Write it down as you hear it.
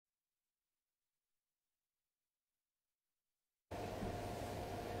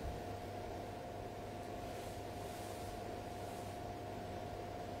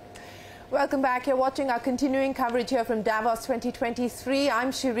Welcome back. You're watching our continuing coverage here from Davos 2023.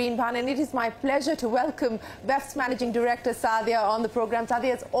 I'm Shireen Bhan, and it is my pleasure to welcome BEF's Managing Director Saadia on the program.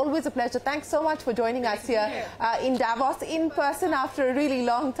 Saadia, it's always a pleasure. Thanks so much for joining us here in Davos in person after a really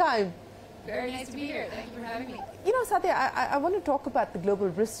long time. Very nice to be here. Thank you for having me. You know, Saadia, I want to talk about the global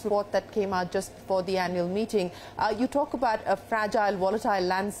risk report that came out just before the annual meeting. You talk about a fragile, volatile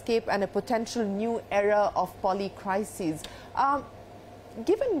landscape and a potential new era of polycrisis.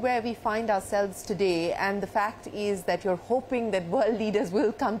 Given where we find ourselves today, and the fact is that you're hoping that world leaders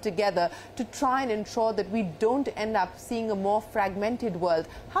will come together to try and ensure that we don't end up seeing a more fragmented world,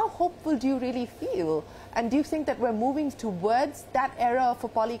 how hopeful do you really feel? And do you think that we're moving towards that era of a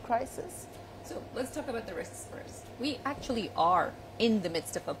polycrisis? So let's talk about the risks first. We actually are in the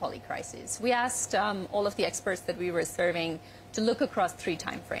midst of a polycrisis. We asked all of the experts that we were serving to look across 3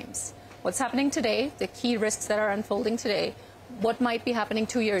 time frames. What's happening today, the key risks that are unfolding today, what might be happening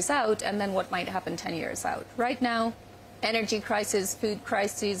 2 years out, and then what might happen 10 years out. Right now, energy crisis, food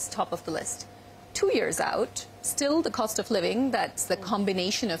crisis, top of the list. 2 years out, still the cost of living, that's the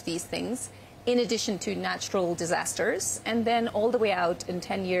combination of these things, in addition to natural disasters, and then all the way out in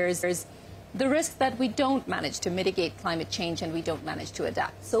 10 years, there's the risk that we don't manage to mitigate climate change and we don't manage to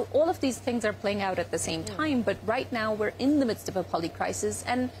adapt. So all of these things are playing out at the same time, but right now we're in the midst of a polycrisis,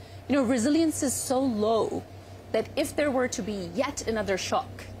 and resilience is so low that if there were to be yet another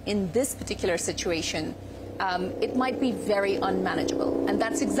shock in this particular situation, it might be very unmanageable. And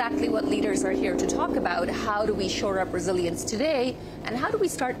that's exactly what leaders are here to talk about. How do we shore up resilience today, and how do we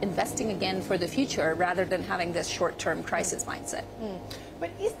start investing again for the future rather than having this short-term crisis mindset? But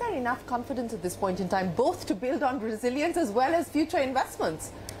is there enough confidence at this point in time, both to build on resilience as well as future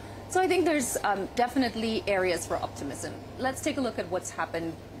investments? So I think there's definitely areas for optimism. Let's take a look at what's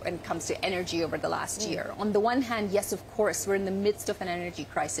happened when it comes to energy over the last year. On the one hand, yes, of course, we're in the midst of an energy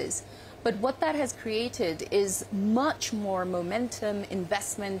crisis. But what that has created is much more momentum,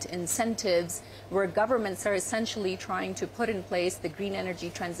 investment, incentives, where governments are essentially trying to put in place the green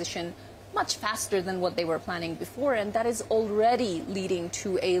energy transition much faster than what they were planning before. And that is already leading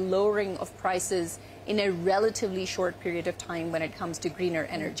to a lowering of prices in a relatively short period of time when it comes to greener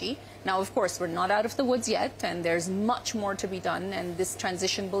energy. Now, of course, we're not out of the woods yet, and there's much more to be done, and this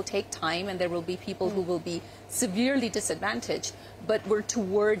transition will take time, and there will be people who will be severely disadvantaged, but we're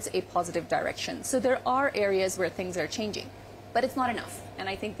towards a positive direction. So there are areas where things are changing, but it's not enough. And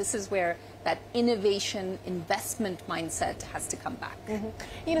I think this is where that innovation, investment mindset has to come back.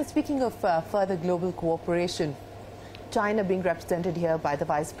 Speaking of further global cooperation, China being represented here by the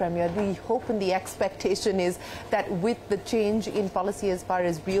Vice Premier, the hope and the expectation is that with the change in policy as far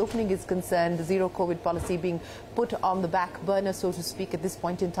as reopening is concerned, the zero COVID policy being put on the back burner, so to speak, at this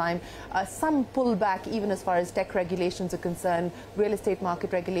point in time, some pullback even as far as tech regulations are concerned, real estate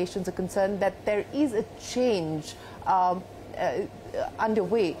market regulations are concerned, that there is a change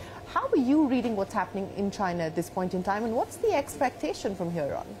underway. How are you reading what's happening in China at this point in time, and what's the expectation from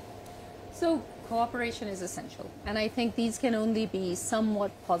here on? So cooperation is essential, and I think these can only be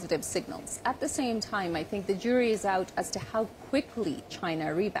somewhat positive signals. At the same time, I think the jury is out as to how quickly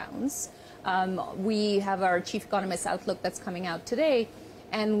China rebounds. We have our chief economist's outlook that's coming out today,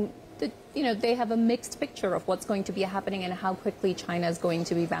 and they have a mixed picture of what's going to be happening and how quickly China is going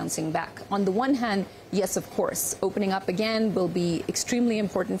to be bouncing back. On the one hand, yes, of course, opening up again will be extremely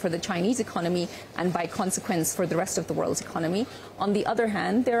important for the Chinese economy and by consequence for the rest of the world's economy. On the other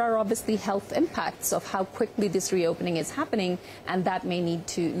hand, there are obviously health impacts of how quickly this reopening is happening, and that may need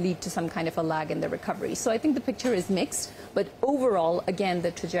to lead to some kind of a lag in the recovery. So I think the picture is mixed, but overall, again,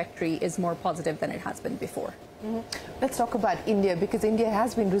 the trajectory is more positive than it has been before. Let's talk about India, because India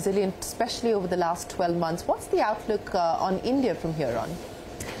has been resilient, especially over the last 12 months. What's the outlook on India from here on?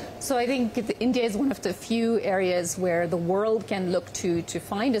 So I think India is one of the few areas where the world can look to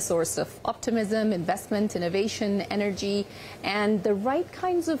find a source of optimism, investment, innovation, energy, and the right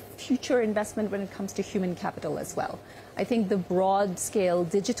kinds of future investment when it comes to human capital as well. I think the broad-scale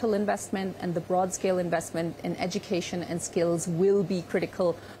digital investment and the broad-scale investment in education and skills will be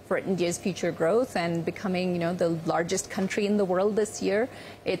critical for India's future growth and becoming, the largest country in the world this year.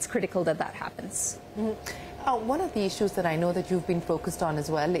 It's critical that that happens. One of the issues that I know that you've been focused on as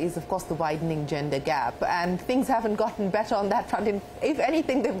well is, of course, the widening gender gap. And things haven't gotten better on that front. If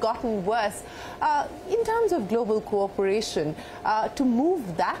anything, they've gotten worse. In terms of global cooperation, to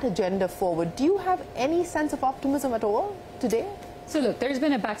move that agenda forward, do you have any sense of optimism at all today? So look, there's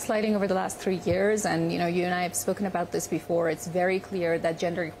been a backsliding over the last 3 years, and you and I have spoken about this before. It's very clear that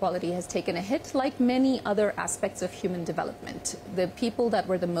gender equality has taken a hit, like many other aspects of human development. The people that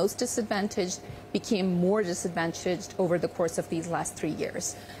were the most disadvantaged became more disadvantaged over the course of these last 3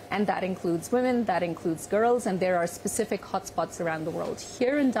 years. And that includes women, that includes girls, and there are specific hotspots around the world.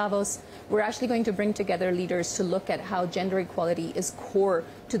 Here in Davos, we're actually going to bring together leaders to look at how gender equality is core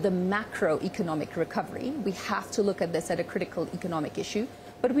to the macroeconomic recovery. We have to look at this at a critical economic issue,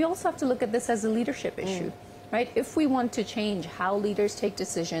 but we also have to look at this as a leadership issue. Right? If we want to change how leaders take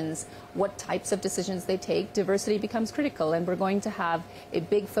decisions, what types of decisions they take, diversity becomes critical, and we're going to have a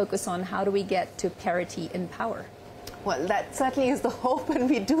big focus on how do we get to parity in power. Well, that certainly is the hope, and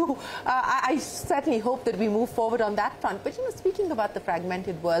we do. I certainly hope that we move forward on that front. But, you know, speaking about the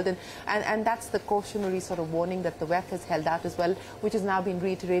fragmented world, and that's the cautionary sort of warning that the WEF has held out as well, which has now been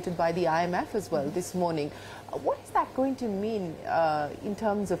reiterated by the IMF as well this morning. What is that going to mean in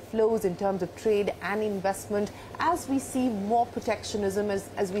terms of flows, in terms of trade and investment, as we see more protectionism,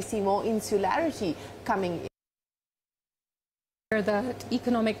 as we see more insularity coming in? That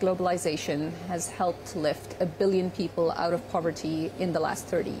economic globalization has helped lift 1 billion people out of poverty in the last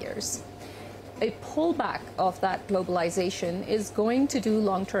 30 years. A pullback of that globalization is going to do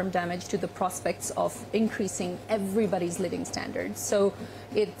long-term damage to the prospects of increasing everybody's living standards. So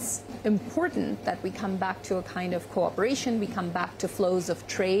it's important that we come back to a kind of cooperation, we come back to flows of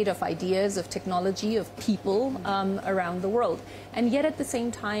trade, of ideas, of technology, of people around the world. And yet at the same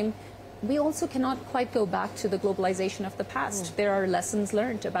time, we also cannot quite go back to the globalization of the past. There are lessons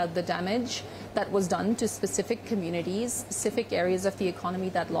learned about the damage that was done to specific communities, specific areas of the economy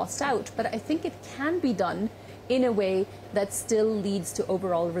that lost out. But I think it can be done in a way that still leads to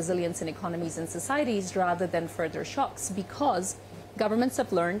overall resilience in economies and societies rather than further shocks, because governments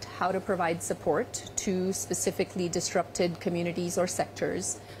have learned how to provide support to specifically disrupted communities or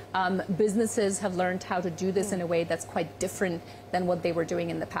sectors. Businesses have learned how to do this in a way that's quite different than what they were doing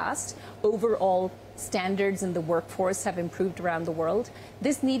in the past. Overall, standards in the workforce have improved around the world.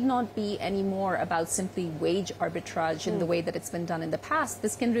 This need not be anymore about simply wage arbitrage in the way that it's been done in the past.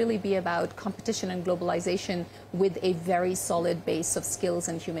 This can really be about competition and globalization with a very solid base of skills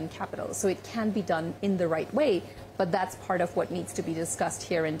and human capital. So it can be done in the right way. But that's part of what needs to be discussed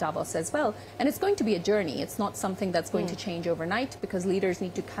here in Davos as well. And it's going to be a journey. It's not something that's going to change overnight, because leaders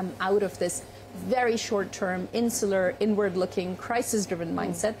need to come out of this very short-term, insular, inward-looking, crisis-driven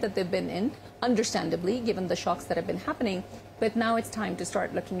mindset that they've been in, understandably, given the shocks that have been happening. But now it's time to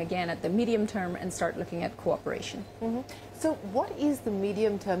start looking again at the medium term and start looking at cooperation. So what is the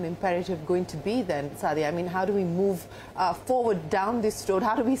medium-term imperative going to be then, Saadia? I mean, how do we move forward down this road?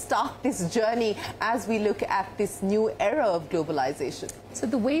 How do we start this journey as we look at this new era of globalization? So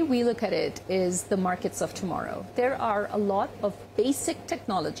the way we look at it is the markets of tomorrow. There are a lot of basic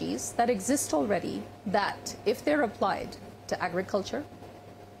technologies that exist already that, if they're applied to agriculture,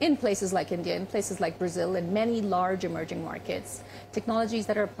 in places like India, in places like Brazil, and many large emerging markets, technologies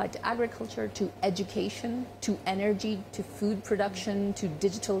that are applied to agriculture, to education, to energy, to food production, to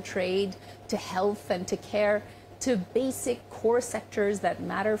digital trade, to health and to care, to basic core sectors that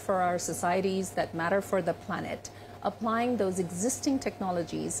matter for our societies, that matter for the planet. Applying those existing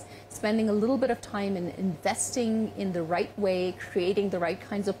technologies, spending a little bit of time in investing in the right way, creating the right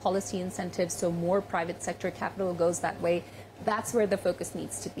kinds of policy incentives so more private sector capital goes that way, that's where the focus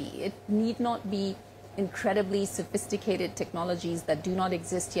needs to be. It need not be incredibly sophisticated technologies that do not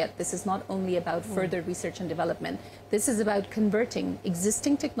exist yet. This is not only about further research and development. This is about converting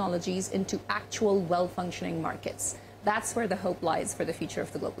existing technologies into actual well-functioning markets. That's where the hope lies for the future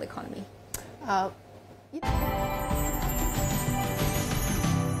of the global economy.